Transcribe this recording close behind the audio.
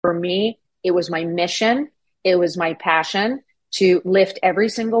For me, it was my mission. It was my passion to lift every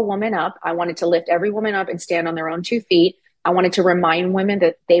single woman up. I wanted to lift every woman up and stand on their own 2 feet. I wanted to remind women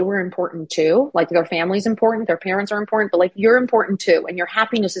that they were important too. Like their family's important, their parents are important, but like you're important too. And your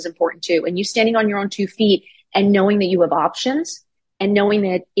happiness is important too. And you standing on your own 2 feet and knowing that you have options and knowing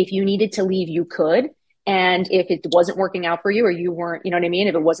that if you needed to leave, you could. And if it wasn't working out for you or you weren't, you know what I mean?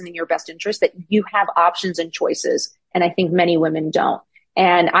 If it wasn't in your best interest, that you have options and choices. And I think many women don't.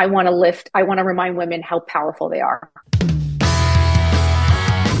 And I want to remind women how powerful they are.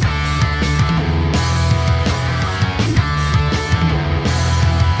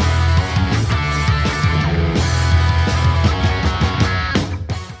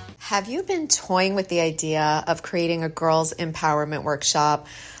 Have you been toying with the idea of creating a girls' empowerment workshop,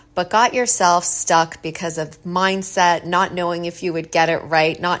 but got yourself stuck because of mindset, not knowing if you would get it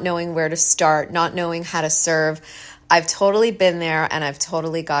right, not knowing where to start, not knowing how to serve? I've totally been there and I've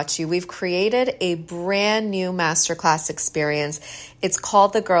totally got you. We've created a brand new masterclass experience. It's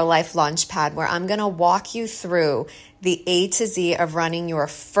called the Girl Life Launchpad, where I'm going to walk you through the A to Z of running your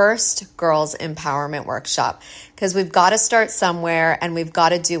first girls empowerment workshop. Because we've got to start somewhere and we've got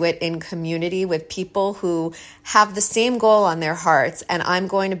to do it in community with people who have the same goal on their hearts. And I'm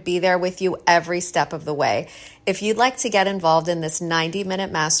going to be there with you every step of the way. If you'd like to get involved in this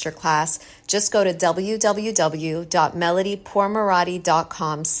 90-minute masterclass, just go to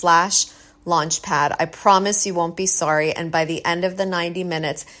www.melodypourmoradi.com/launchpad. I promise you won't be sorry. And by the end of the 90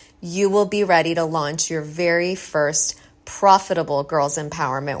 minutes, you will be ready to launch your very first profitable girls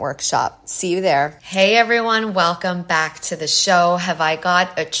empowerment workshop. See you there. Hey everyone, welcome back to the show. Have I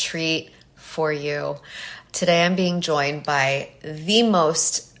got a treat for you? Today I'm being joined by the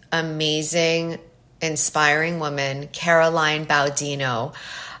most amazing, inspiring woman, Caroline Baudino.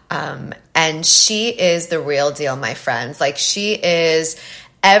 And she is the real deal, my friends. Like, she is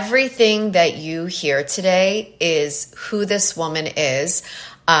everything that you hear today is who this woman is.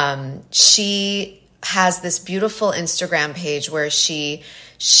 She has this beautiful Instagram page where she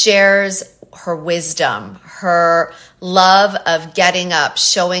shares her wisdom, her love of getting up,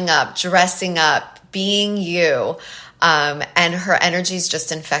 showing up, dressing up, being you. And her energy is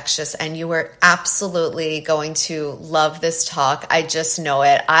just infectious, and you are absolutely going to love this talk. I just know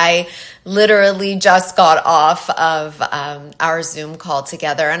it. I literally just got off of our Zoom call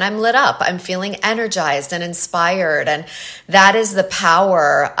together, and I'm lit up. I'm feeling energized and inspired, and that is the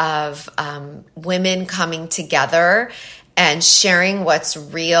power of women coming together and sharing what's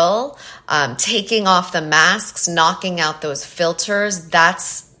real, taking off the masks, knocking out those filters.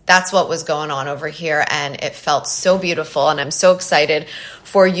 That's what was going on over here, and it felt so beautiful, and I'm so excited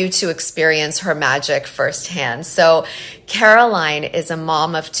for you to experience her magic firsthand. So Caroline is a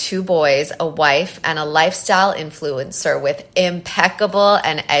mom of 2 boys, a wife, and a lifestyle influencer with impeccable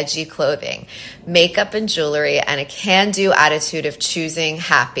and edgy clothing, makeup and jewelry, and a can-do attitude of choosing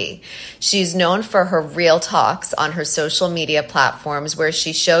happy. She's known for her real talks on her social media platforms, where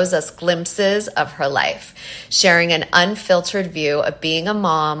she shows us glimpses of her life, sharing an unfiltered view of being a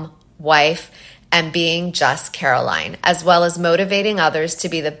mom, wife, and being just Caroline, as well as motivating others to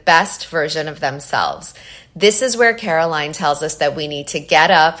be the best version of themselves. This is where Caroline tells us that we need to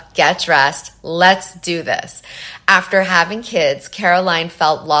get up, get dressed, let's do this. After having kids, Caroline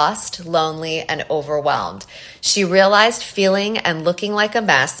felt lost, lonely, and overwhelmed. She realized feeling and looking like a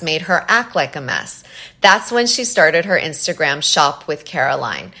mess made her act like a mess. That's when she started her Instagram shop with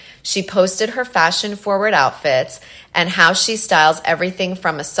Caroline. She posted her fashion-forward outfits and how she styles everything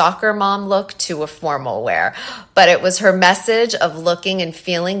from a soccer mom look to a formal wear. But it was her message of looking and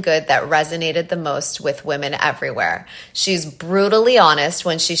feeling good that resonated the most with women everywhere. She's brutally honest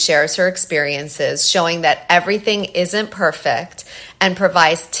when she shares her experiences, showing that everything isn't perfect, and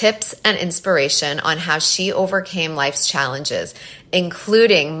provides tips and inspiration on how she overcame life's challenges,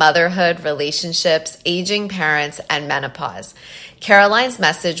 including motherhood, relationships, aging parents, and menopause. Caroline's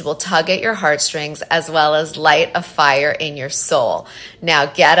message will tug at your heartstrings as well as light a fire in your soul. Now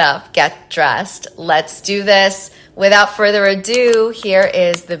get up, get dressed. Let's do this. Without further ado, here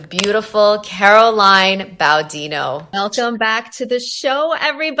is the beautiful Caroline Baudino. Welcome back to the show,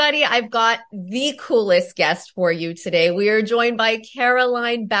 everybody. I've got the coolest guest for you today. We are joined by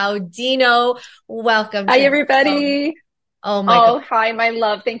Caroline Baudino. Welcome. Hi, everybody. Oh my God. Hi, my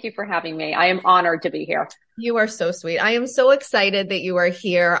love. Thank you for having me. I am honored to be here. You are so sweet. I am so excited that you are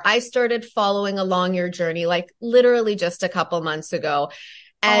here. I started following along your journey like literally just a couple months ago.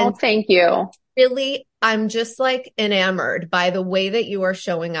 And thank you. Really, I'm just like enamored by the way that you are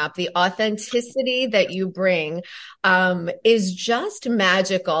showing up. The authenticity that you bring is just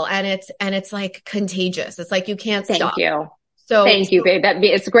magical, and it's like contagious. It's like you can't stop. Thank you. So Thank you, babe.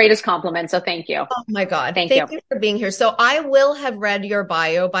 It's the greatest compliment. So thank you. oh my God. Thank Thank you. you for being here. So I will have read your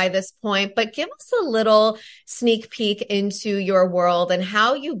bio by this point, but give us a little sneak peek into your world and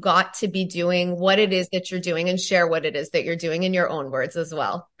how you got to be doing what it is that you're doing, and share what it is that you're doing in your own words as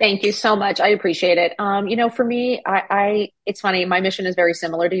well. Thank you so much. I appreciate it. For me, it's funny. My mission is very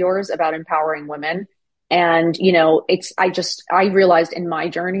similar to yours about empowering women. And, I realized in my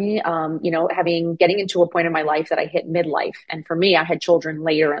journey, getting into a point in my life that I hit midlife. And for me, I had children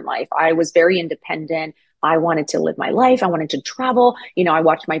later in life. I was very independent. I wanted to live my life. I wanted to travel. I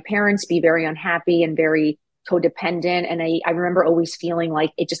watched my parents be very unhappy and very codependent. And I remember always feeling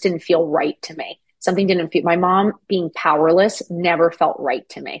like it just didn't feel right to me. Something didn't feel, my mom being powerless never felt right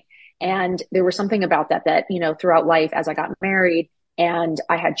to me. And there was something about that, throughout life as I got married and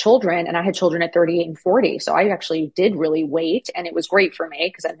I had children, and I had children at 38 and 40. So I actually did really wait, and it was great for me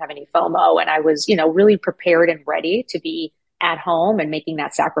because I didn't have any FOMO, and I was, really prepared and ready to be at home and making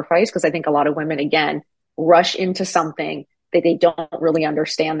that sacrifice. Because I think a lot of women, again, rush into something that they don't really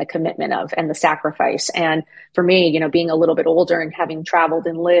understand the commitment of and the sacrifice. And for me, being a little bit older and having traveled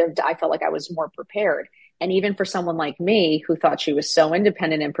and lived, I felt like I was more prepared. And even for someone like me who thought she was so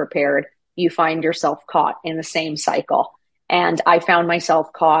independent and prepared, you find yourself caught in the same cycle. And I found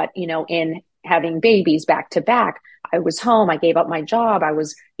myself caught, in having babies back to back. I was home. I gave up my job. I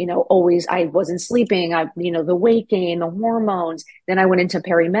was, I wasn't sleeping. The weight gain, the hormones. Then I went into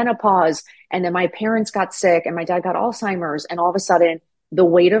perimenopause, and then my parents got sick and my dad got Alzheimer's. And all of a sudden, the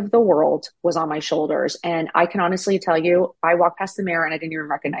weight of the world was on my shoulders. And I can honestly tell you, I walked past the mirror and I didn't even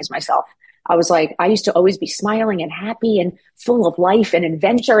recognize myself. I was like, I used to always be smiling and happy and full of life and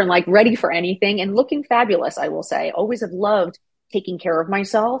adventure and like ready for anything and looking fabulous. I will say, always have loved taking care of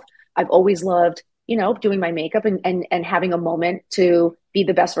myself. I've always loved, doing my makeup and having a moment to be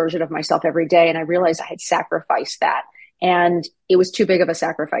the best version of myself every day. And I realized I had sacrificed that, and it was too big of a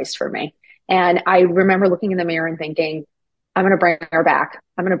sacrifice for me. And I remember looking in the mirror and thinking, I'm going to bring her back.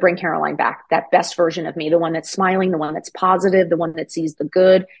 I'm going to bring Caroline back, that best version of me, the one that's smiling, the one that's positive, the one that sees the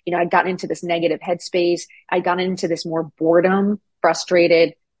good. I'd gotten into this negative headspace. I'd gotten into this more boredom,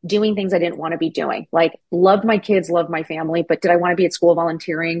 frustrated, doing things I didn't want to be doing. Like, loved my kids, loved my family, but did I want to be at school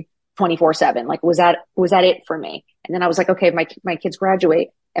volunteering 24/7? Like, was that it for me? And then I was like, okay, if my kids graduate,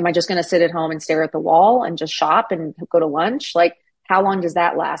 am I just going to sit at home and stare at the wall and just shop and go to lunch? Like, how long does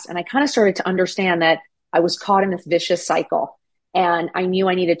that last? And I kind of started to understand that I was caught in this vicious cycle, and I knew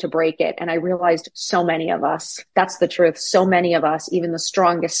I needed to break it. And I realized so many of us, that's the truth. So many of us, even the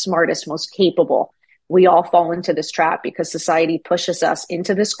strongest, smartest, most capable, we all fall into this trap because society pushes us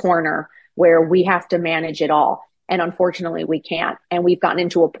into this corner where we have to manage it all. And unfortunately, we can't. And we've gotten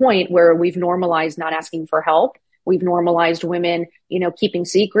into a point where we've normalized not asking for help. We've normalized women, keeping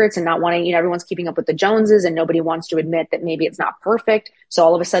secrets and not wanting, everyone's keeping up with the Joneses, and nobody wants to admit that maybe it's not perfect. So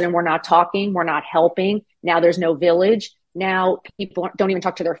all of a sudden we're not talking, we're not helping. Now there's no village. Now people don't even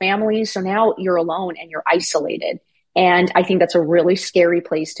talk to their families. So now you're alone and you're isolated. And I think that's a really scary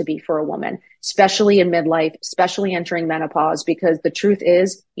place to be for a woman, especially in midlife, especially entering menopause, because the truth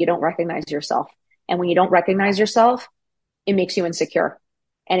is you don't recognize yourself. And when you don't recognize yourself, it makes you insecure.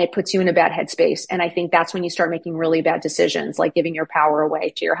 And it puts you in a bad headspace. And I think that's when you start making really bad decisions, like giving your power away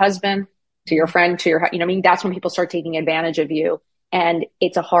to your husband, to your friend, to your, that's when people start taking advantage of you. And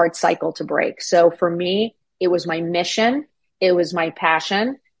it's a hard cycle to break. So for me, it was my mission. It was my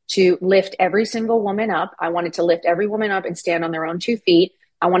passion to lift every single woman up. I wanted to lift every woman up and stand on their own 2 feet.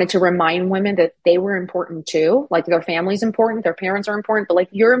 I wanted to remind women that they were important too. Like, their family's important, their parents are important, but like,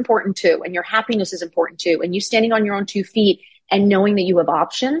 you're important too. And your happiness is important too. And you standing on your own 2 feet and knowing that you have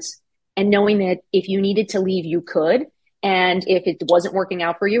options, and knowing that if you needed to leave, you could. And if it wasn't working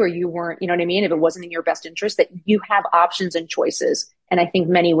out for you, or you weren't, you know what I mean? If it wasn't in your best interest, that you have options and choices. And I think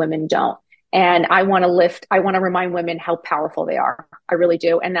many women don't. And I want to remind women how powerful they are. I really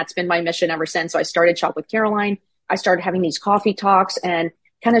do. And that's been my mission ever since. So I started Shop with Caroline. I started having these coffee talks and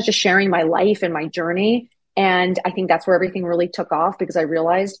kind of just sharing my life and my journey. And I think that's where everything really took off, because I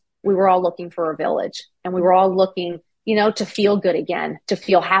realized we were all looking for a village, and we were all looking, to feel good again, to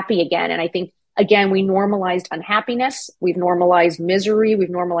feel happy again. And I think, again, we normalized unhappiness. We've normalized misery. We've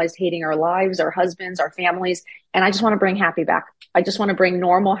normalized hating our lives, our husbands, our families. And I just want to bring happy back. I just want to bring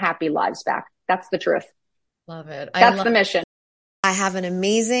normal, happy lives back. That's the truth. Love it. That's the mission. I have an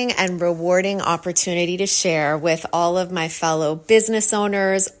amazing and rewarding opportunity to share with all of my fellow business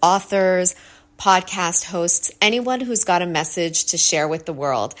owners, authors, podcast hosts, anyone who's got a message to share with the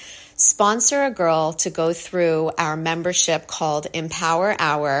world. Sponsor a girl to go through our membership called Empower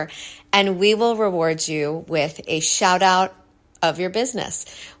Hour, and we will reward you with a shout out, of your business.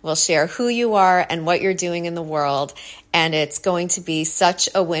 We'll share who you are and what you're doing in the world. And it's going to be such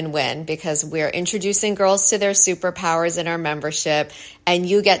a win-win because we're introducing girls to their superpowers in our membership, and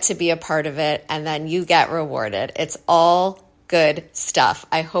you get to be a part of it, and then you get rewarded. It's all good stuff.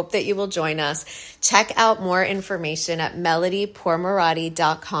 I hope that you will join us. Check out more information at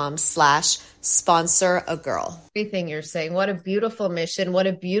melodypourmoradi.com/sponsor a girl. Everything you're saying, what a beautiful mission. What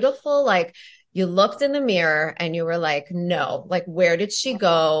a beautiful, like, you looked in the mirror and you were like, no, like, where did she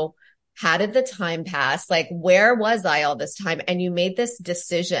go? How did the time pass? Like, where was I all this time? And you made this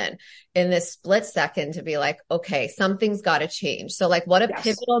decision in this split second to be like, okay, something's got to change. So like, what a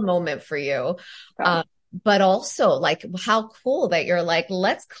pivotal moment for you. But also like how cool that you're like,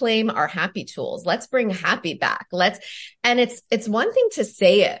 let's claim our happy tools. Let's bring happy back. And it's one thing to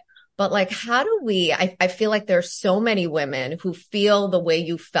say it, but like, how do I feel like there's so many women who feel the way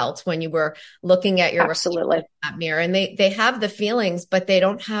you felt when you were looking at your mirror, and they have the feelings, but they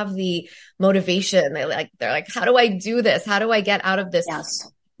don't have the motivation. They're like, how do I do this? How do I get out of this?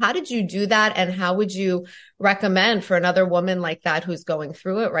 Yes. How did you do that? And how would you recommend for another woman like that who's going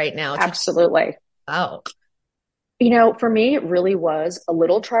through it right now? Absolutely. Oh, for me, it really was a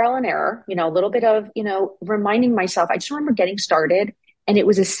little trial and error, a little bit of, reminding myself. I just remember getting started and it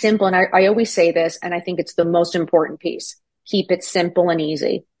was as simple. And I always say this, and I think it's the most important piece. Keep it simple and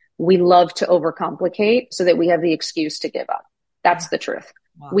easy. We love to overcomplicate so that we have the excuse to give up. That's the truth.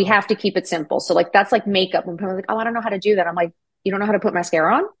 Wow. We have to keep it simple. So like, that's like makeup. When people are like, oh, I don't know how to do that. I'm like, you don't know how to put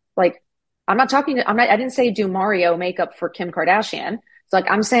mascara on? Like, I didn't say do Mario makeup for Kim Kardashian. It's like,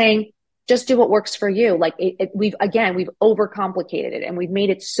 I'm saying, just do what works for you. Like we've overcomplicated it and we've made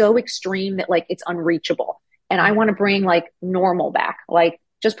it so extreme that like it's unreachable. And I want to bring like normal back, like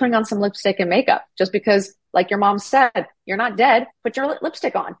just putting on some lipstick and makeup just because like your mom said, you're not dead, put your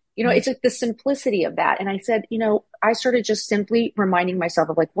lipstick on, it's like the simplicity of that. And I said, I started just simply reminding myself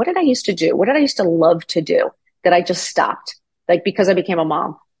of like, what did I used to do? What did I used to love to do that I just stopped? Like because I became a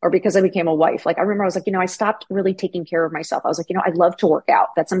mom or because I became a wife. Like I remember I was like, I stopped really taking care of myself. I was like, I love to work out.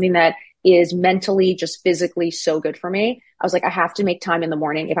 That's something that is mentally, just physically so good for me. I was like, I have to make time in the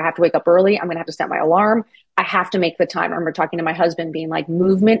morning. If I have to wake up early, I'm going to have to set my alarm. I have to make the time. I remember talking to my husband being like,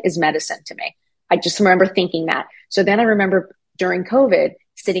 movement is medicine to me. I just remember thinking that. So then I remember during COVID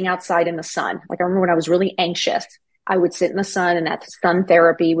sitting outside in the sun. Like I remember when I was really anxious, I would sit in the sun and that sun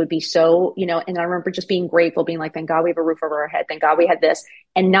therapy would be so, and I remember just being grateful, being like, thank God we have a roof over our head. Thank God we had this,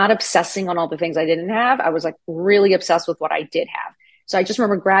 and not obsessing on all the things I didn't have. I was like really obsessed with what I did have. So I just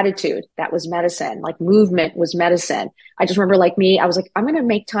remember gratitude. That was medicine. Like movement was medicine. I just remember like me, I was like, I'm going to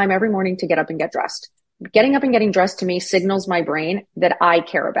make time every morning to get up and get dressed. Getting up and getting dressed to me signals my brain that I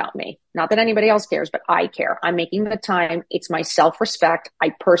care about me. Not that anybody else cares, but I care. I'm making the time. It's my self-respect.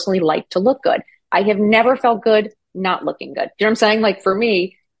 I personally like to look good. I have never felt good not looking good. You know what I'm saying? Like for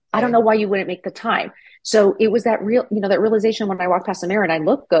me, I don't know why you wouldn't make the time. So it was that that realization when I walked past the mirror and I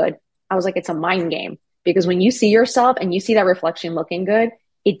looked good, I was like, it's a mind game. Because when you see yourself and you see that reflection looking good,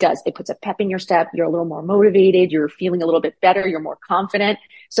 it puts a pep in your step. You're a little more motivated. You're feeling a little bit better. You're more confident.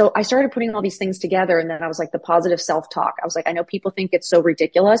 So I started putting all these things together. And then I was like, the positive self-talk. I was like, I know people think it's so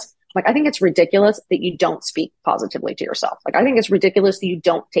ridiculous. Like, I think it's ridiculous that you don't speak positively to yourself. Like, I think it's ridiculous that you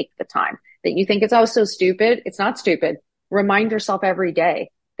don't take the time, that you think it's all so stupid. It's not stupid. Remind yourself every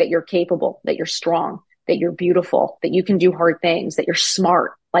day that you're capable, that you're strong, that you're beautiful, that you can do hard things, that you're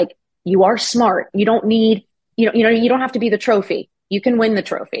smart. Like, you are smart. You don't need, you don't have to be the trophy. You can win the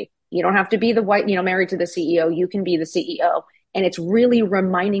trophy. You don't have to be the white, married to the CEO. You can be the CEO. And it's really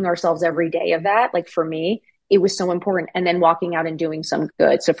reminding ourselves every day of that. Like for me, it was so important. And then walking out and doing some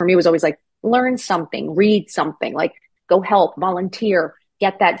good. So for me, it was always like, learn something, read something, like go help, volunteer,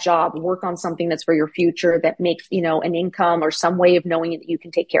 get that job, work on something that's for your future that makes, an income or some way of knowing that you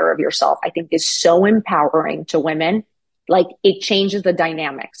can take care of yourself. I think is so empowering to women. Like it changes the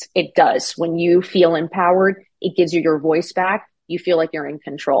dynamics. It does. When you feel empowered, it gives you your voice back. You feel like you're in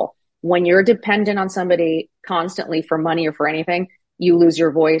control. When you're dependent on somebody constantly for money or for anything, you lose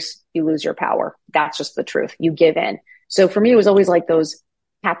your voice, you lose your power. That's just the truth. You give in. So for me, it was always like those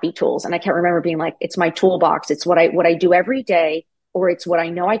happy tools. And I can't remember being like, it's my toolbox. It's what I do every day, or it's what I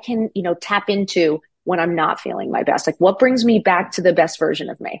know I can, tap into when I'm not feeling my best. Like what brings me back to the best version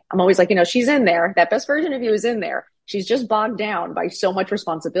of me? I'm always like, she's in there. That best version of you is in there. She's just bogged down by so much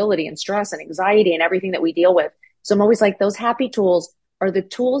responsibility and stress and anxiety and everything that we deal with. So I'm always like, those happy tools are the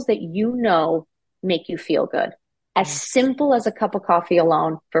tools that make you feel good. As simple as a cup of coffee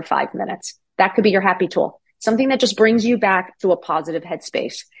alone for 5 minutes. That could be your happy tool. Something that just brings you back to a positive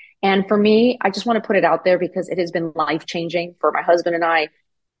headspace. And for me, I just want to put it out there because it has been life-changing for my husband and I.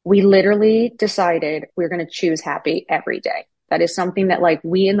 We literally decided we're going to choose happy every day. That is something that like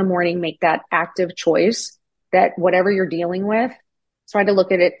we in the morning make that active choice that whatever you're dealing with, try to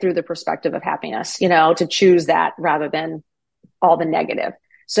look at it through the perspective of happiness, to choose that rather than all the negative.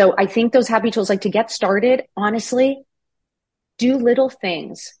 So I think those happy tools, like to get started, honestly, do little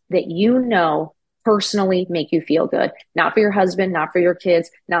things that personally make you feel good. Not for your husband, not for your kids,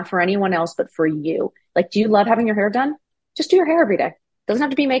 not for anyone else, but for you. Like, do you love having your hair done? Just do your hair every day. Doesn't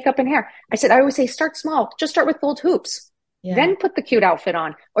have to be makeup and hair. I always say, start small. Just start with gold hoops. Yeah. Then put the cute outfit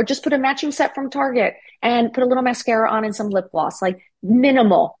on, or just put a matching set from Target and put a little mascara on and some lip gloss, like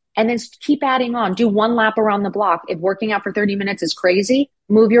minimal. And then keep adding on. Do one lap around the block. If working out for 30 minutes is crazy,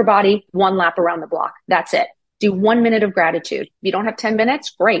 move your body one lap around the block. That's it. Do 1 minute of gratitude. If you don't have 10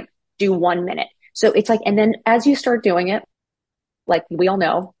 minutes, great. Do 1 minute. So it's like, and then as you start doing it, like we all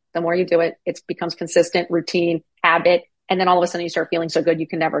know, the more you do it, it becomes consistent, routine, habit. And then all of a sudden you start feeling so good, you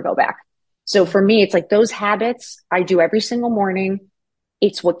can never go back. So for me, it's like those habits I do every single morning.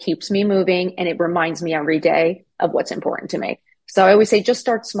 It's what keeps me moving. And it reminds me every day of what's important to me. So I always say, just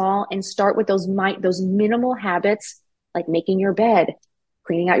start small and start with those minimal habits, like making your bed,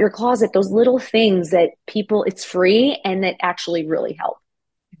 cleaning out your closet, those little things that it's free and that actually really help.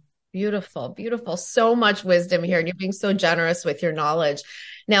 Beautiful, beautiful. So much wisdom here. And you're being so generous with your knowledge.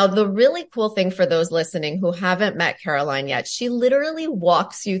 Now, the really cool thing for those listening who haven't met Caroline yet, she literally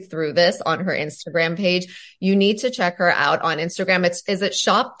walks you through this on her Instagram page. You need to check her out on Instagram. Is it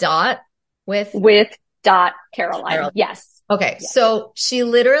shop dot with dot Caroline? Yes. Okay. Yes. So she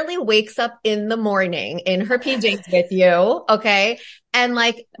literally wakes up in the morning in her PJs with you. Okay. And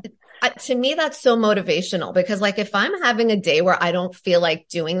like, to me, that's so motivational because like, if I'm having a day where I don't feel like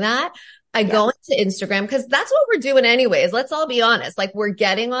doing that, I go into Instagram because that's what we're doing anyways. Let's all be honest. Like we're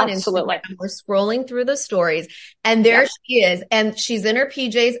getting on Instagram, we're scrolling through the stories and there she is and she's in her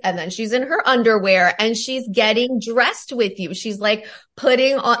PJs and then she's in her underwear and she's getting dressed with you. She's like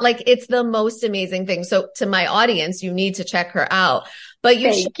putting on, like, it's the most amazing thing. So to my audience, you need to check her out. But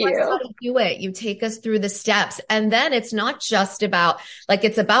you show us how to do it. You take us through the steps. And then it's not just about like,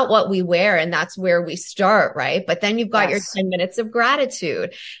 it's about what we wear. And that's where we start, right? But then you've got your 10 minutes of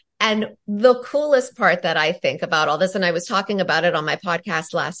gratitude. And the coolest part that I think about all this, and I was talking about it on my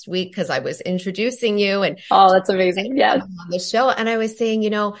podcast last week because I was introducing you and oh, that's amazing. Yes. On the show. And I was saying,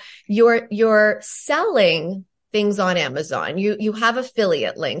 you're selling things on Amazon. You have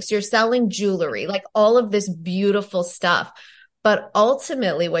affiliate links, you're selling jewelry, like all of this beautiful stuff. But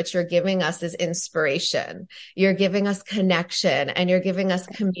ultimately what you're giving us is inspiration. You're giving us connection and you're giving us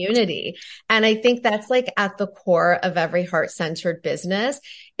community. And I think that's like at the core of every heart-centered business.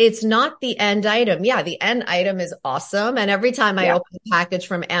 It's not the end item. Yeah, the end item is awesome. And every time I open a package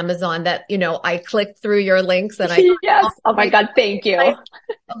from Amazon that, I click through your links and yes. Oh my God. Thank you.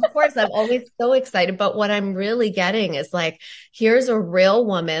 Of course, I'm always so excited. But what I'm really getting is like, here's a real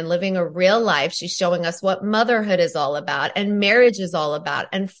woman living a real life. She's showing us what motherhood is all about and marriage is all about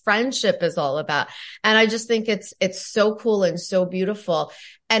and friendship is all about. And I just think it's so cool and so beautiful.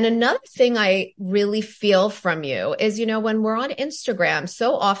 And another thing I really feel from you is, when we're on Instagram,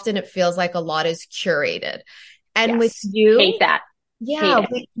 so often it feels like a lot is curated. And with you, hate that. Yeah,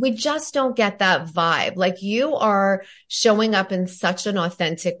 we just don't get that vibe. Like you are showing up in such an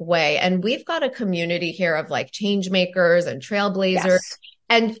authentic way. And we've got a community here of like change makers and trailblazers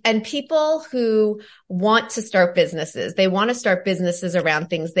and people who want to start businesses. They want to start businesses around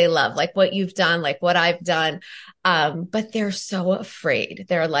things they love, like what you've done, like what I've done. But they're so afraid.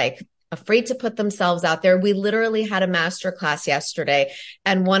 They're like afraid to put themselves out there. We literally had a masterclass yesterday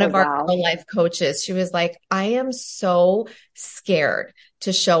and one of our real life coaches, she was like, I am so scared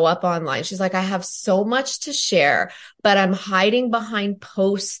to show up online. She's like, I have so much to share, but I'm hiding behind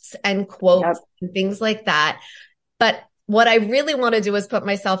posts and quotes and things like that. But what I really want to do is put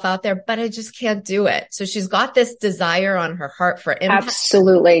myself out there, but I just can't do it. So she's got this desire on her heart for impact.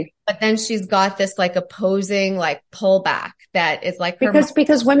 Absolutely. But then she's got this like opposing, like pullback that is like,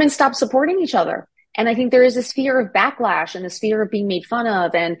 because women stop supporting each other. And I think there is this fear of backlash and this fear of being made fun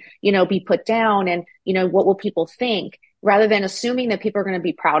of and, be put down and, what will people think rather than assuming that people are going to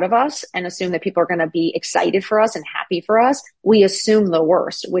be proud of us and assume that people are going to be excited for us and happy for us. We assume the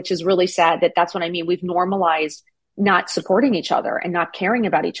worst, which is really sad that's what I mean. We've normalized not supporting each other and not caring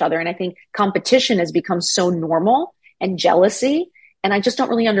about each other. And I think competition has become so normal and jealousy. And I just don't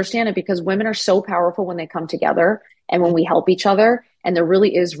really understand it because women are so powerful when they come together and when we help each other and there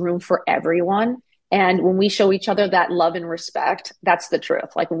really is room for everyone. And when we show each other that love and respect, that's the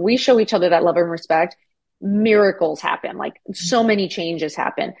truth. Like when we show each other that love and respect, miracles happen, like so many changes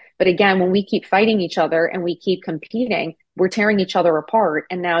happen. But again, when we keep fighting each other and we keep competing, we're tearing each other apart,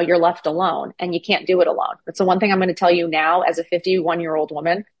 and now you're left alone and you can't do it alone. That's the one thing I'm going to tell you now as a 51-year-old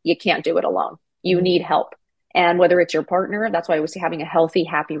woman, you can't do it alone. You need help. And whether it's your partner, that's why I was having a healthy,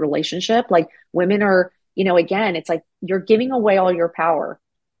 happy relationship. Like women are, again, it's like you're giving away all your power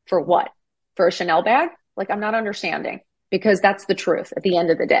for what? For a Chanel bag? Like, I'm not understanding, because that's the truth at the end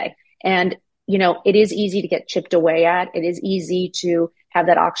of the day. And, it is easy to get chipped away at. It is easy to have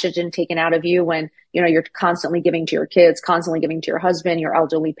that oxygen taken out of you when, you're constantly giving to your kids, constantly giving to your husband, your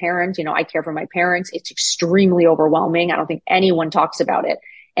elderly parent. I care for my parents. It's extremely overwhelming. I don't think anyone talks about it.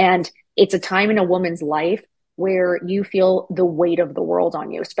 And it's a time in a woman's life where you feel the weight of the world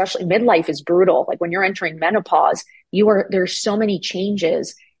on you, especially midlife is brutal. Like when you're entering menopause, there's so many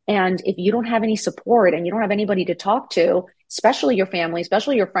changes. And if you don't have any support and you don't have anybody to talk to, especially your family,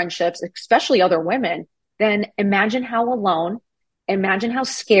 especially your friendships, especially other women, then imagine how alone, imagine how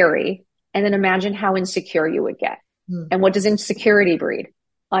scary, and then imagine how insecure you would get. And what does insecurity breed?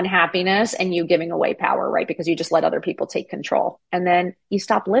 Unhappiness and you giving away power, right? Because you just let other people take control and then you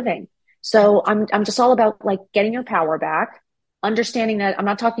stop living. So I'm just all about like getting your power back, understanding that I'm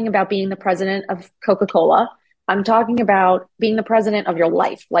not talking about being the president of Coca-Cola. I'm talking about being the president of your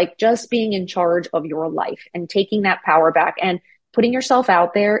life, like just being in charge of your life and taking that power back, and putting yourself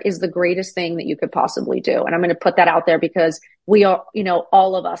out there is the greatest thing that you could possibly do. And I'm going to put that out there because we are,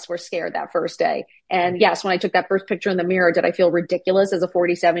 all of us were scared that first day. And yes, when I took that first picture in the mirror, did I feel ridiculous as a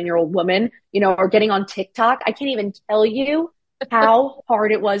 47-year-old woman, or getting on TikTok? I can't even tell you how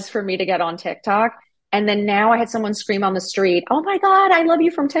hard it was for me to get on TikTok. And then now I had someone scream on the street, "Oh my God, I love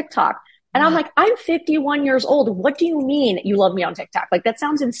you from TikTok." And I'm like, I'm 51 years old. What do you mean you love me on TikTok? Like, that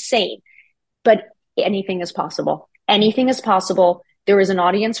sounds insane, but anything is possible. Anything is possible. There is an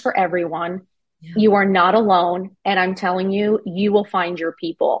audience for everyone. Yeah. You are not alone. And I'm telling you, you will find your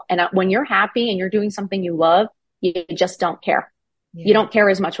people. And when you're happy and you're doing something you love, you just don't care. Yeah. You don't care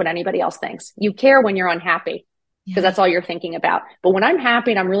as much what anybody else thinks. You care when you're unhappy because that's all you're thinking about. But when I'm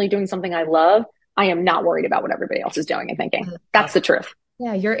happy and I'm really doing something I love, I am not worried about what everybody else is doing and thinking. That's the truth.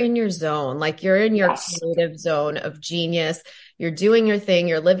 Yeah, you're in your zone. Like you're in your creative zone of genius. You're doing your thing.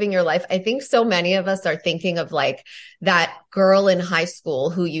 You're living your life. I think so many of us are thinking of like that girl in high school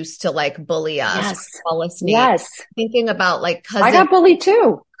who used to like bully us, call us names. Yes. Thinking about like cousin. I got bullied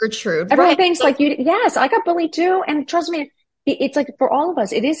too. Gertrude. Everyone thinks like you. Yes, I got bullied too. And trust me, it's like for all of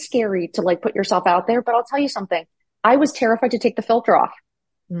us, it is scary to like put yourself out there. But I'll tell you something. I was terrified to take the filter off.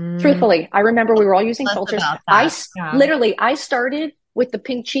 Truthfully, I remember we were all using filters. I started with the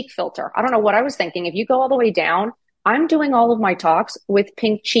pink cheek filter. I don't know what I was thinking. If you go all the way down, I'm doing all of my talks with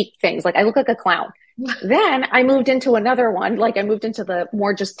pink cheek things. Like I look like a clown. Then I moved into another one. Like I moved into the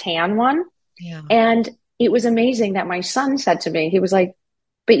more just tan one. Yeah. And it was amazing that my son said to me, he was like,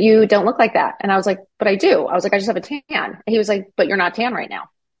 "But you don't look like that." And I was like, "But I do." I was like, "I just have a tan." And he was like, "But you're not tan right now."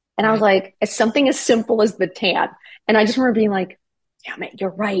 And I was like, it's something as simple as the tan. And I just remember being like, "Damn it,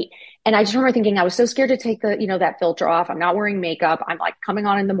 you're right." And I just remember thinking I was so scared to take that filter off. I'm not wearing makeup. I'm like coming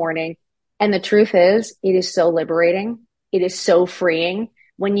on in the morning. And the truth is, it is so liberating. It is so freeing.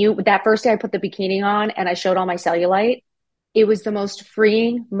 That first day I put the bikini on and I showed all my cellulite, it was the most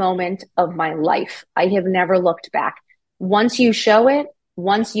freeing moment of my life. I have never looked back. Once you show it,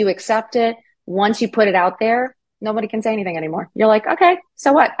 once you accept it, once you put it out there, nobody can say anything anymore. You're like, okay,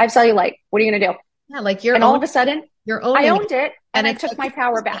 so what? I have cellulite. What are you going to do? Yeah, like all of a sudden, I owned it. And I took my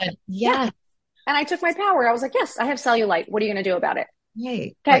power back. Yeah. And I took my power. I was like, yes, I have cellulite. What are you going to do about it?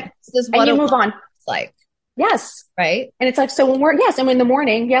 Right. Okay. Like, this is what and you move on. Like. Yes. Right. And it's like, so and in the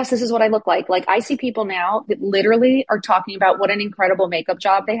morning, yes, this is what I look like. Like I see people now that literally are talking about what an incredible makeup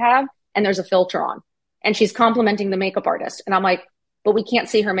job they have. And there's a filter on and she's complimenting the makeup artist. And I'm like, but we can't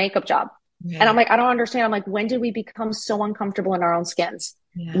see her makeup job. Yeah. And I'm like, I don't understand. I'm like, when did we become so uncomfortable in our own skins?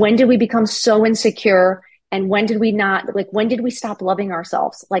 Yeah. When did we become so insecure? And when did we stop loving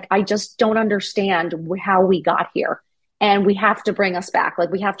ourselves? Like, I just don't understand how we got here. And we have to bring us back.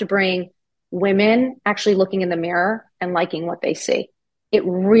 Like, we have to bring women actually looking in the mirror and liking what they see. It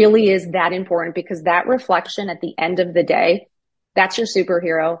really is that important because that reflection at the end of the day, that's your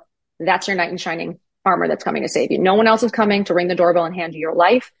superhero. That's your knight in shining armor that's coming to save you. No one else is coming to ring the doorbell and hand you your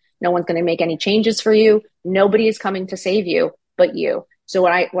life. No one's going to make any changes for you. Nobody is coming to save you but you. So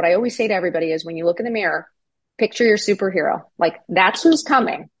what I always say to everybody is when you look in the mirror, picture your superhero. Like that's who's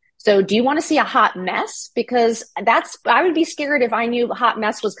coming. So do you want to see a hot mess? Because I would be scared if I knew a hot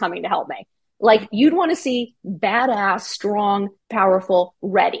mess was coming to help me. Like you'd want to see badass, strong, powerful,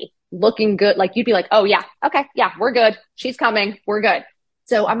 ready, looking good. Like you'd be like, oh yeah, okay, yeah, we're good. She's coming. We're good.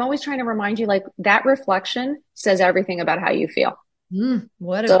 So I'm always trying to remind you like that reflection says everything about how you feel.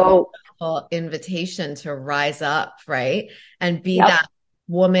 What a So, beautiful invitation to rise up, right? And be yep. that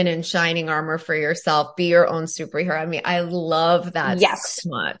woman in shining armor for yourself, be your own superhero. I mean, I love that so Yes.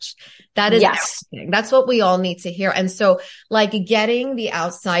 much. That is Yes. everything. That's what we all need to hear. And so, like, getting the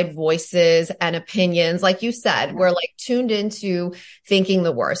outside voices and opinions, like you said, we're like tuned into thinking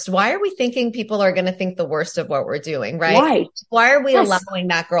the worst. Why are we thinking people are going to think the worst of what we're doing, right? Right. Why are we Yes. allowing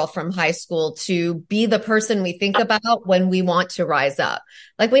that girl from high school to be the person we think about when we want to rise up?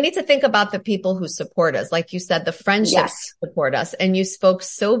 Like, we need to think about the people who support us. Like you said, the friendships Yes. support us. And you spoke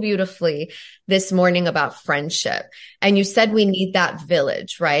so beautifully this morning about friendship. And you said we need that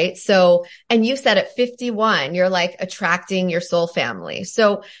village, right? So, and you said at 51, you're like attracting your soul family.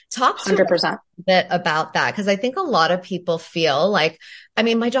 So talk to us 100%. a bit about that. Cause I think a lot of people feel like, I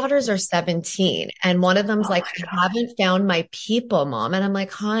mean, my daughters are 17 and one of them's Oh like, my I God. haven't found my people, mom. And I'm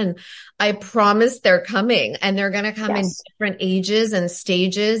like, hon, I promise they're coming and they're going to come in Yes. different ages and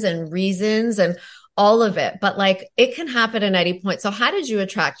stages and reasons and all of it. But like it can happen at any point. So how did you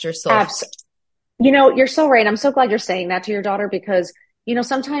attract your soul? Absolutely. You're so right. I'm so glad you're saying that to your daughter because,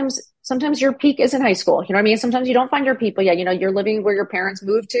 sometimes your peak is in high school. You know what I mean? Sometimes you don't find your people yet. You're living where your parents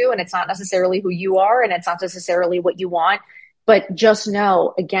moved to, and it's not necessarily who you are, and it's not necessarily what you want. But just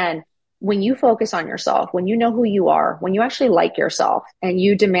know, again, when you focus on yourself, when you know who you are, when you actually like yourself and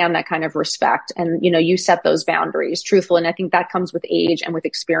you demand that kind of respect and, you set those boundaries, truthful. And I think that comes with age and with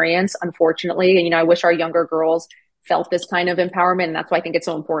experience, unfortunately. And, I wish our younger girls felt this kind of empowerment. And that's why I think it's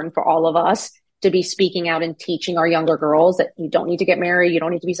so important for all of us to be speaking out and teaching our younger girls that you don't need to get married. You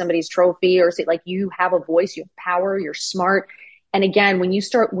don't need to be somebody's trophy or say like you have a voice, you have power, you're smart. And again, when you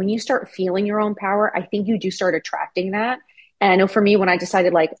start feeling your own power, I think you do start attracting that. And I know for me, when I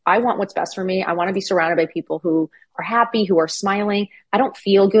decided like, I want what's best for me, I want to be surrounded by people who are happy, who are smiling. I don't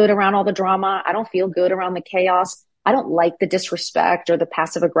feel good around all the drama. I don't feel good around the chaos. I don't like the disrespect or the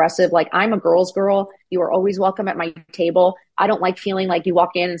passive aggressive. Like I'm a girl's girl. You are always welcome at my table. I don't like feeling like you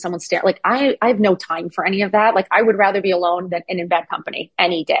walk in and someone's staring. Like I have no time for any of that. Like I would rather be alone than and in bad company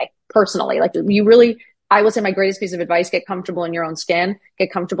any day personally. Like you really, I will say my greatest piece of advice, get comfortable in your own skin,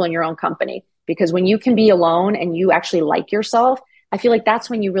 get comfortable in your own company. Because when you can be alone and you actually like yourself, I feel like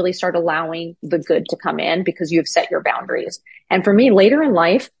that's when you really start allowing the good to come in because you've set your boundaries. And for me, later in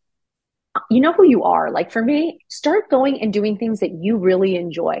life, you know who you are. Like for me, start going and doing things that you really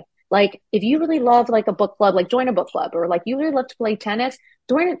enjoy. Like if you really love like a book club, like join a book club, or like you really love to play tennis,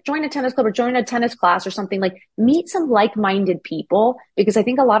 join a tennis club or join a tennis class or something. Like meet some like-minded people because I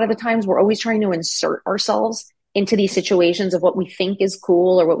think a lot of the times we're always trying to insert ourselves into these situations of what we think is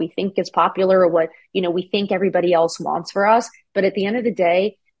cool or what we think is popular or what, we think everybody else wants for us. But at the end of the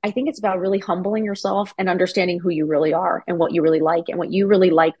day, I think it's about really humbling yourself and understanding who you really are and what you really like. And what you really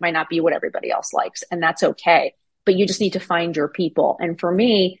like might not be what everybody else likes. And that's okay. But you just need to find your people. And for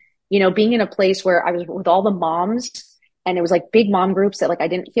me, being in a place where I was with all the moms and it was like big mom groups that like I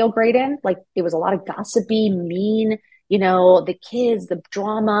didn't feel great in, like it was a lot of gossipy, mean, the kids, the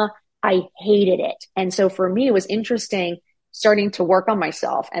drama. I hated it. And so for me, it was interesting starting to work on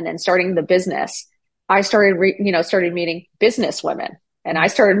myself and then starting the business. I started meeting business women and I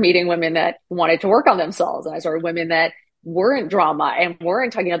started meeting women that wanted to work on themselves. And I started women that weren't drama and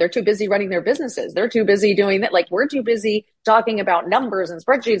weren't talking, they're too busy running their businesses. They're too busy doing that. Like we're too busy talking about numbers and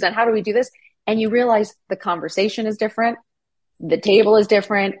spreadsheets and how do we do this? And you realize the conversation is different. The table is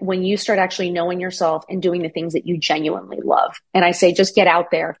different when you start actually knowing yourself and doing the things that you genuinely love. And I say, just get out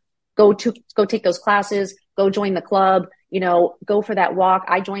there, go take those classes, go join the club, go for that walk.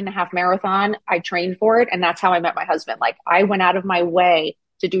 I joined the half marathon. I trained for it. And that's how I met my husband. Like I went out of my way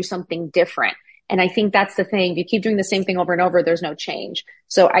to do something different. And I think that's the thing. If you keep doing the same thing over and over, there's no change.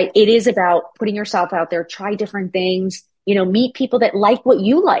 So it is about putting yourself out there, try different things, meet people that like what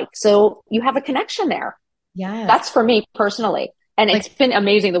you like. So you have a connection there. Yes. That's for me personally. And Like, it's been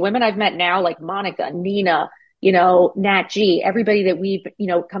amazing. The women I've met now, like Monica, Nina, Nat G, everybody that we've,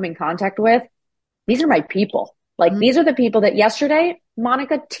 come in contact with, these are my people. Like these are the people that yesterday,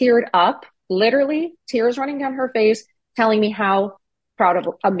 Monica teared up, literally tears running down her face, telling me how proud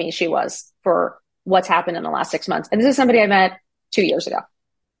of me she was for what's happened in the last 6 months. And this is somebody I met 2 years ago.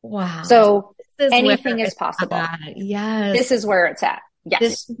 wow. So This is where anything is it's possible. at. Yes. This is where it's at. This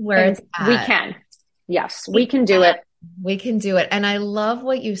Yes. is where And it's we at. can. Yes, we can do it. We can do it. And I love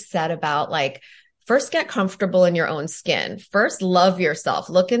what you said about like, first get comfortable in your own skin. First, love yourself.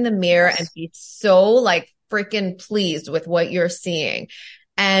 Look in the mirror and Yes. be so like freaking pleased with what you're seeing.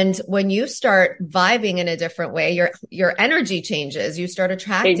 And when you start vibing in a different way, your energy changes. You start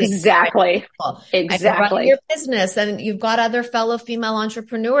attracting Exactly. people, and you're running Exactly. your business, and you've got other fellow female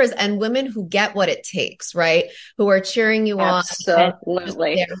entrepreneurs and women who get what it takes, right? Who are cheering you on and just there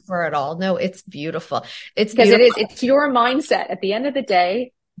Absolutely. for it all. No, it's beautiful. It's Because beautiful. it's your mindset. At the end of the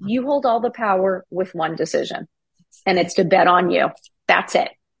day, you hold all the power with one decision, and it's to bet on you. That's it.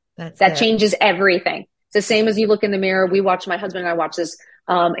 That's That it. changes everything. It's the same as you look in the mirror. My husband and I watched this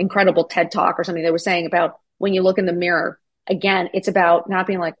incredible TED talk or something they were saying about when you look in the mirror. Again, it's about not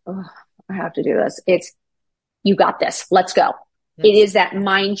being like, oh, I have to do this. It's, you got this. Let's go. It That's is that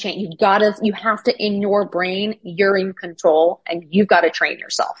mind change. You have to, in your brain, you're in control and you've got to train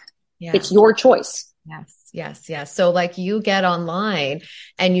yourself. yeah. It's your choice. Yes, yes, yes. So like you get online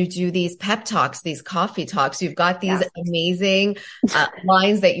and you do these pep talks, these coffee talks. You've got these Yeah. amazing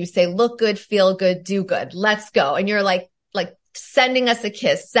lines that you say, look good, feel good, do good. Let's go. And you're like sending us a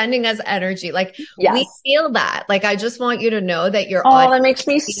kiss, sending us energy. Like we Yes. feel that. Like I just want you to know that your Oh, audience that makes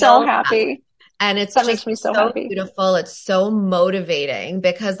me so feel that. happy. And it's That just makes me so so happy. beautiful. It's so motivating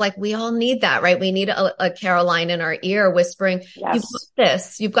because like we all need that, right? We need a Caroline in our ear whispering, you've got Yes.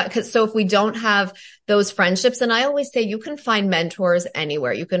 this, you've got, cause so if we don't have those friendships, and I always say you can find mentors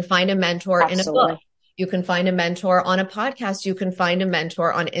anywhere. You can find a mentor in a book. Absolutely. You can find a mentor on a podcast. You can find a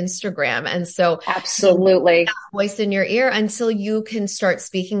mentor on Instagram. And so you need that Absolutely. voice in your ear until you can start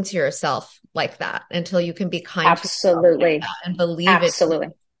speaking to yourself like that, until you can be kind to yourself like Absolutely. that and believe it. Absolutely.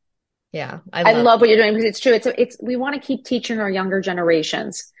 Yeah, I I love love what you're doing because it's true. We want to keep teaching our younger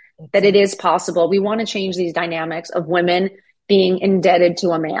generations that it. it is possible. We want to change these dynamics of women being indebted to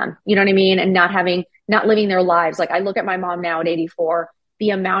a man. You know what I mean? And not living their lives. Like I look at my mom now at 84,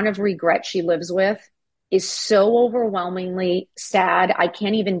 the amount of regret she lives with is so overwhelmingly sad. I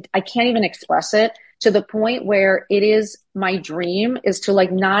can't even express it to the point where it is my dream is to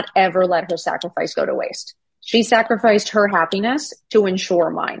like not ever let her sacrifice go to waste. She sacrificed her happiness to ensure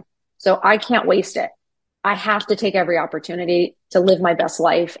mine. So I can't waste it. I have to take every opportunity to live my best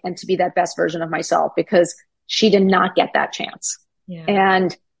life and to be that best version of myself because she did not get that chance. Yeah,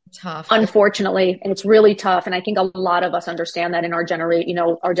 And tough. unfortunately, and it's really tough. And I think a lot of us understand that in our generation,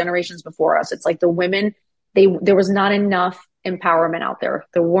 our generations before us. It's like the women, there was not enough empowerment out there.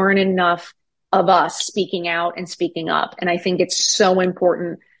 There weren't enough of us speaking out and speaking up. And I think it's so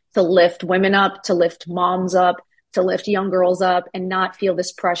important to lift women up, to lift moms up, to lift young girls up and not feel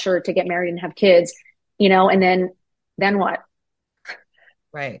this pressure to get married and have kids, and then what?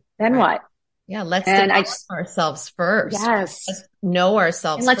 Right, Then right. what? Yeah, let's And I develop just, ourselves first. Let's yes. know And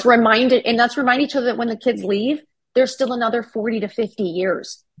ourselves let's first. remind each other that when the kids leave, there's still another 40 to 50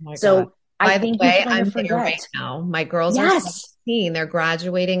 years. Oh my God. So I By the think we way, kind of I'm there forget. right now. My girls are Yes. 17. They're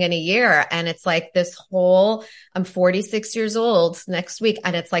graduating in a year. And it's like this whole, I'm 46 years old next week.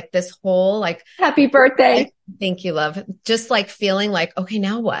 And it's like this whole, like, Happy birthday. thank you, love. Just like feeling like, okay,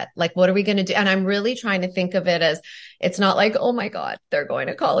 now what? Like, what are we going to do? And I'm really trying to think of it as it's not like, oh my God, they're going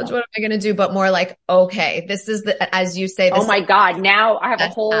to college. What am I going to do? But more like, okay, this is as you say, Oh this is my God. Now I have a the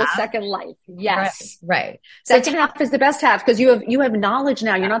best whole half. second life. Right, Yes. right. So Second half is the best half because you have knowledge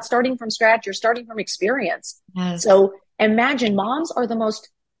now. You're not starting from scratch. You're starting from experience. yes, So imagine moms are the most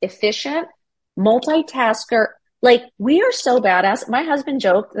efficient multitasker. Like we are so badass. My husband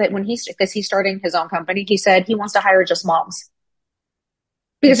joked that because he's starting his own company, he said he wants to hire just moms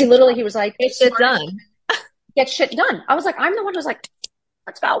because he was like, get shit smartest, done. get shit done. I was like, I'm the one who's like,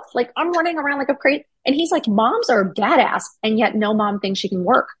 let's go. Like I'm running around like a crate. And he's like, moms are badass. And yet no mom thinks she can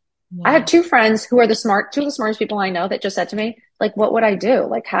work. I have Wow. two friends who are two of the smartest people I know that just said to me, like, what would I do?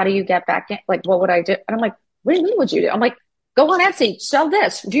 Like, how do you get back in? Like, what would I do? And I'm like, what do you mean would you do? I'm like, go on Etsy, sell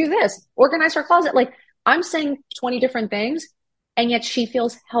this, do this, organize her closet. Like, I'm saying 20 different things. And yet she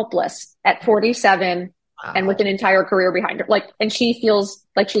feels helpless at 47 and with Wow. an entire career behind her. Like, and she feels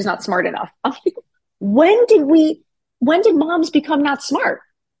like she's not smart enough. I'm like, when did moms become not smart?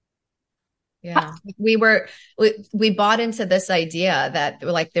 Yeah. We bought into this idea that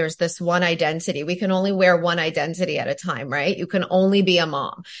like there's this one identity. We can only wear one identity at a time, right? You can only be a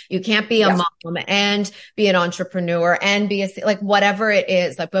mom. You can't be a Yeah. mom and be an entrepreneur and be like whatever it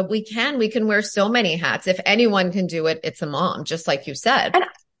is. Like, but we can wear so many hats. If anyone can do it, it's a mom, just like you said.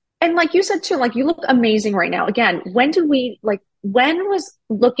 And like you said too, like you look amazing right now. Again, when was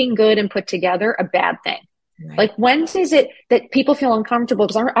looking good and put together a bad thing? Right. Like when is it that people feel uncomfortable?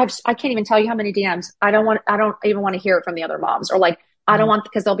 Because I can't even tell you how many DMs I don't even want to hear it from the other moms or like, I don't Mm. want,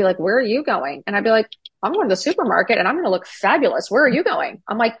 because they'll be like, where are you going? And I'd be like, I'm going to the supermarket and I'm going to look fabulous. Where are you going?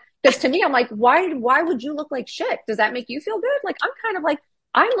 I'm like, because to me, I'm like, why would you look like shit? Does that make you feel good? Like, I'm kind of like,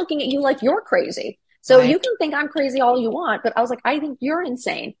 I'm looking at you like you're crazy. So Right. you can think I'm crazy all you want, but I was like, I think you're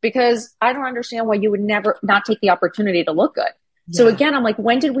insane because I don't understand why you would never not take the opportunity to look good. So Yeah. again, I'm like,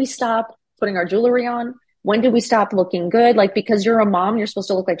 when did we stop putting our jewelry on? When did we stop looking good? Like, because you're a mom, you're supposed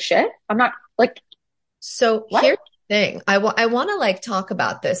to look like shit. I'm not like, So what? here's the thing. I want to like talk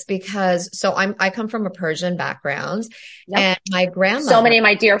about this because I come from a Persian background Yep. and my So grandmother, many of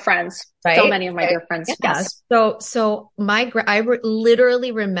my dear friends, so right? many of my dear friends. Yeah. Yes. So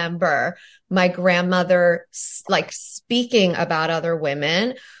literally remember my grandmother like speaking about other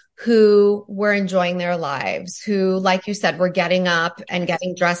women who were enjoying their lives, who, like you said, were getting up and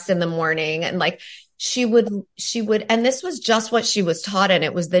getting dressed in the morning. And like she would, and this was just what she was taught. And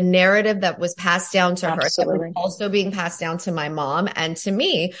it was the narrative that was passed down to her that was Absolutely. also being passed down to my mom and to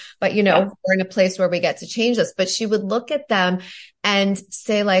me. But, Yeah. we're in a place where we get to change this. But she would look at them and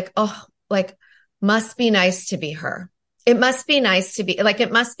say like, oh, like, must be nice to be her. It must be nice to be like,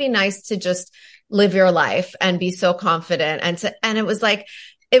 it must be nice to just live your life and be so confident. And it was like,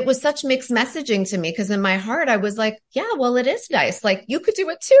 it was such mixed messaging to me because in my heart, I was like, yeah, well, it is nice. Like you could do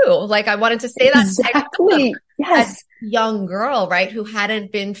it too. Like I wanted to say that Exactly. as a Yes. young girl, right? Who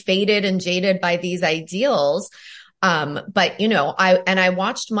hadn't been faded and jaded by these ideals. But I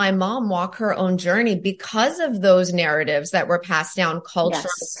watched my mom walk her own journey because of those narratives that were passed down culturally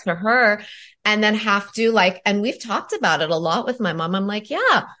Yes. to her and then have to like, and we've talked about it a lot with my mom. I'm like,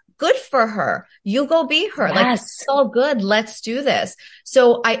 yeah, good for her. You go be her. Like, it's Yes. all good. Let's do this.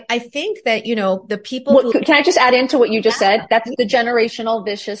 So I think that, the people What who, can I just add into what you just said? yeah, That's the generational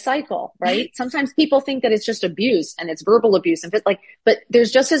vicious cycle, right? Sometimes people think that it's just abuse and it's verbal abuse and like, but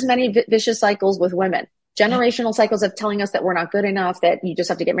there's just as many vicious cycles with women. Generational cycles of telling us that we're not good enough, that you just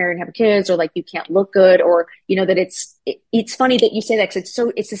have to get married and have kids, or like you can't look good, or that it's funny that you say that because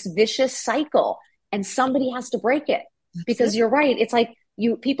it's this vicious cycle, and somebody has to break it that's it. because you're right. It's like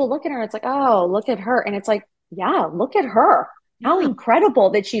people look at her, it's like, oh, look at her, and it's like, yeah, look at her, how Yeah.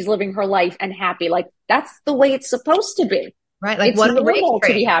 incredible that she's living her life and happy. Like that's the way it's supposed to be. Right. Like It's what a normal to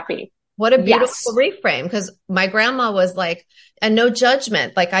be reframe. happy. What a beautiful Yes. reframe. Because my grandma was like, and no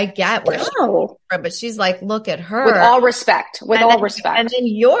judgment. Like I get where she, No. but she's like, look at With her. all respect. With And all then respect.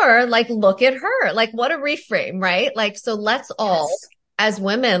 you're like, look at her. Like what a reframe, right? Like, so let's all Yes. as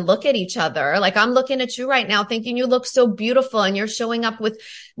women look at each other. Like I'm looking at you right now thinking you look so beautiful and you're showing up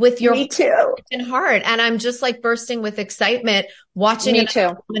with your Me too. and heart. And I'm just like bursting with excitement watching Me another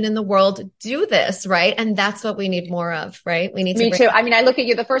too. woman in the world do this, right? And that's what we need more of, right? We need to Me bring too. I mean, I look at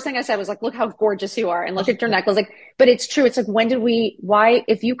you. The first thing I said was like, look how gorgeous you are and look at your necklace. Like, but it's true. It's like, why,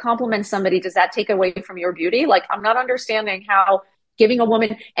 if you compliment somebody, does that take away from your beauty? Like, I'm not understanding how giving a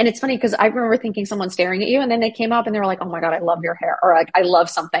woman, and it's funny because I remember thinking someone staring at you and then they came up and they were like, oh my God, I love your hair. Or like, I love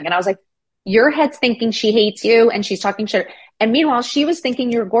something. And I was like, your head's thinking she hates you and she's talking shit. And meanwhile, she was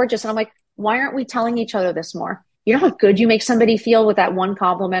thinking you're gorgeous. And I'm like, why aren't we telling each other this more? You know how good you make somebody feel with that one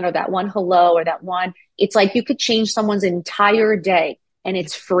compliment or that one hello or that one. It's like you could change someone's entire day and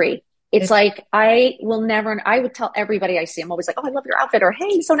it's free. It's it's like I would tell everybody I see, I'm always like, oh, I love your outfit, or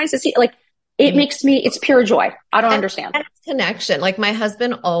hey, so nice to see you. Like it makes me, it's pure joy. I don't and, understand. and it's connection. Like my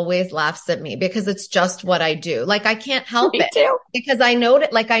husband always laughs at me because it's just what I do. Like I can't help Me it too. because I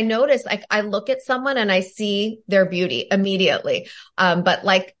notice, like I look at someone and I see their beauty immediately. But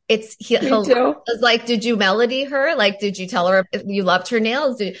like Me he'll too. was like, did you melody her? Like, did you tell her if you loved her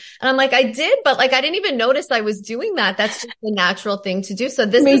nails? And I'm like, I did, but like, I didn't even notice I was doing that. That's just the natural thing to do. So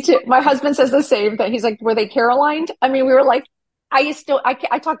this Me is too. My husband says the same thing. He's like, were they Carolined? I mean, we were like, I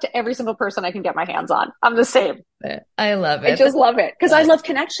talk to every single person I can get my hands on. I'm the same. I love I it. just love it because I love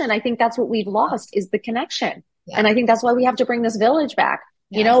connection. I think that's what we've lost is the connection. Yeah. And I think that's why we have to bring this village back.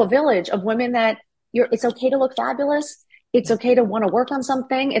 Yes. A village of women that it's okay to look fabulous. It's Yeah. okay to want to work on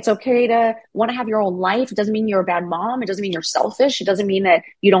something. It's okay to want to have your own life. It doesn't mean you're a bad mom. It doesn't mean you're selfish. It doesn't mean that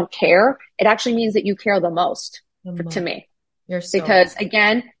you don't care. It actually means that you care the most to me. You're so Because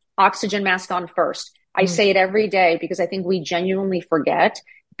again, oxygen mask on first. I mm, say it every day because I think we genuinely forget,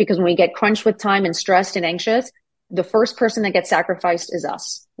 because when we get crunched with time and stressed and anxious, the first person that gets sacrificed is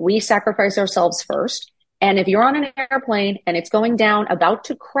us. We sacrifice ourselves first. And if you're on an airplane and it's going down, about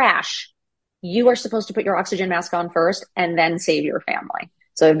to crash, you are supposed to put your oxygen mask on first and then save your family.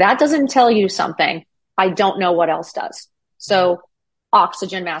 So if that doesn't tell you something, I don't know what else does. So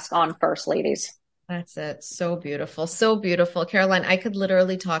oxygen mask on first, ladies. That's it. So beautiful. So beautiful. Caroline, I could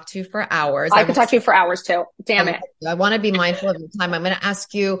literally talk to you for hours. I could talk to you for hours too. Damn it. I want to be mindful of your time. I'm going to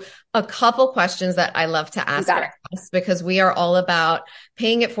ask you a couple questions that I love to You ask got our it. guests because we are all about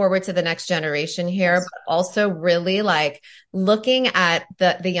paying it forward to the next generation here, Yes. but also really like looking at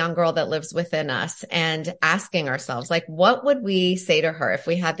the young girl that lives within us and asking ourselves, like, what would we say to her if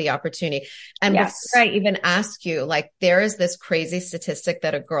we had the opportunity? And before Yes. I even ask you, like, there is this crazy statistic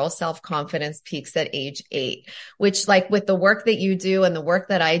that a girl's self-confidence peaks at age 8, which like with the work that you do and the work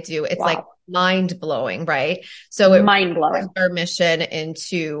that I do, it's like Wow. mind blowing, right? So it Mind puts blowing. our mission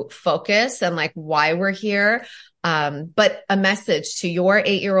into focus and like why we're here. But a message to your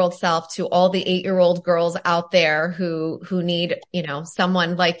 8-year-old self, to all the 8-year-old girls out there who need, you know,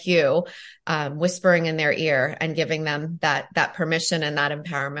 someone like you, whispering in their ear and giving them that permission and that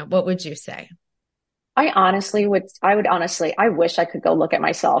empowerment. What would you say? I wish I could go look at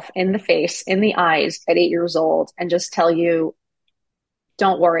myself in the face, in the eyes at 8 years old and just tell you,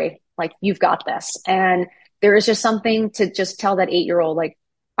 don't worry, like you've got this. And there is just something to just tell that 8 year old, like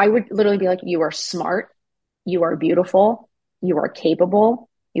I would literally be like, you are smart, you are beautiful, you are capable,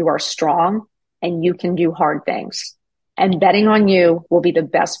 you are strong, and you can do hard things. And betting on you will be the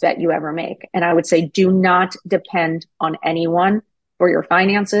best bet you ever make. And I would say, do not depend on anyone for your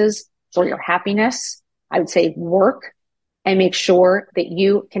finances, for your happiness. I would say work and make sure that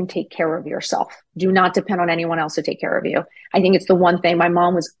you can take care of yourself. Do not depend on anyone else to take care of you. I think it's the one thing my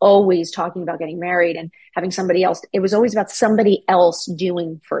mom was always talking about getting married and having somebody else. It was always about somebody else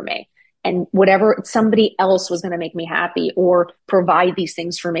doing for me and whatever somebody else was going to make me happy or provide these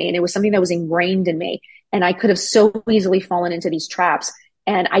things for me. And it was something that was ingrained in me. And I could have so easily fallen into these traps.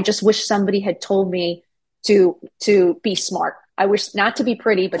 And I just wish somebody had told me to be smart. I wish not to be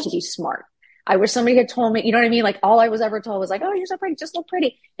pretty, but to be smart. I wish somebody had told me, you know what I mean? Like all I was ever told was like, oh, you're so pretty, just look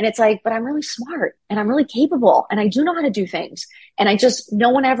pretty. And it's like, but I'm really smart and I'm really capable and I do know how to do things. And no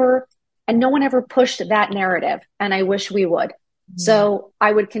one ever pushed that narrative. And I wish we would. So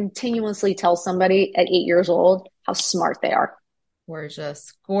I would continuously tell somebody at 8 years old how smart they are.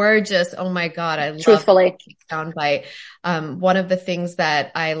 Gorgeous, gorgeous. Oh my God. I love Truthfully. soundbite. One of the things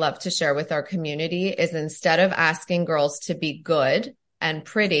that I love to share with our community is instead of asking girls to be good and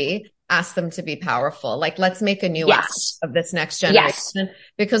pretty, ask them to be powerful. Like, let's make a new Yes. of this next generation. Yes.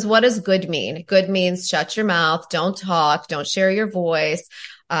 Because what does good mean? Good means shut your mouth, don't talk, don't share your voice,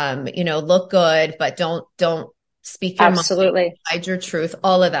 look good, but don't speak your Absolutely. mind, hide your truth,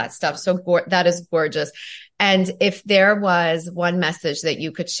 all of that stuff. So that is gorgeous. And if there was one message that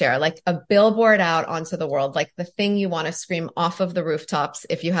you could share, like a billboard out onto the world, like the thing you want to scream off of the rooftops,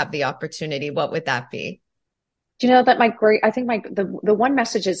 if you have the opportunity, what would that be? Do you know that the one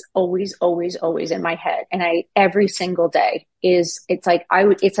message is always, always, always in my head. And every single day it's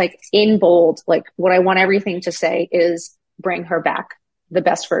like in bold, like what I want everything to say is bring her back, the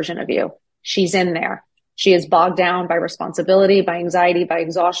best version of you. She's in there. She is bogged down by responsibility, by anxiety, by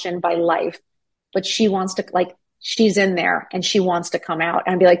exhaustion, by life, but she's in there and she wants to come out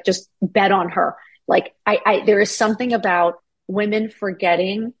and be like, just bet on her. Like there is something about women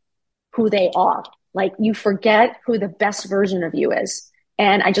forgetting who they are. Like you forget who the best version of you is.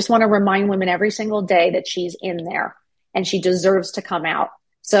 And I just want to remind women every single day that she's in there and she deserves to come out.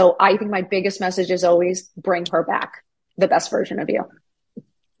 So I think my biggest message is always bring her back, the best version of you.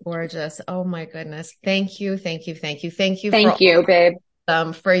 Gorgeous. Oh my goodness. Thank you. Thank you. Thank you. Thank you. Thank you, babe.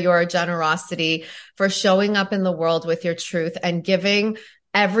 For your generosity, for showing up in the world with your truth and giving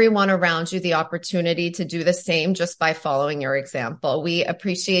everyone around you the opportunity to do the same just by following your example. We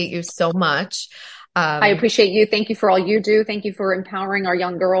appreciate you so much. I appreciate you. Thank you for all you do. Thank you for empowering our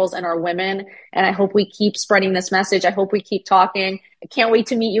young girls and our women. And I hope we keep spreading this message. I hope we keep talking. I can't wait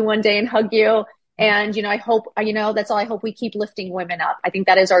to meet you one day and hug you. And, I hope, that's all. I hope we keep lifting women up. I think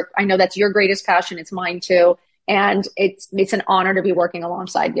I know that's your greatest passion. It's mine too. And it's an honor to be working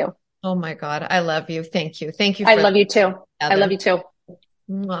alongside you. Oh my God. I love you. Thank you. Thank you. I love you too. I love you too.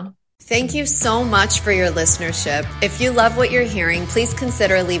 Mwah. Thank you so much for your listenership. If you love what you're hearing, please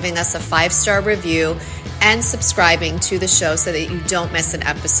consider leaving us a 5-star review and subscribing to the show so that you don't miss an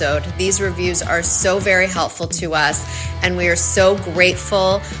episode. These reviews are so very helpful to us, and we are so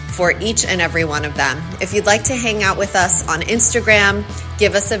grateful for each and every one of them. If you'd like to hang out with us on Instagram,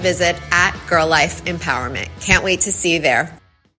 give us a visit at Girl Life Empowerment. Can't wait to see you there.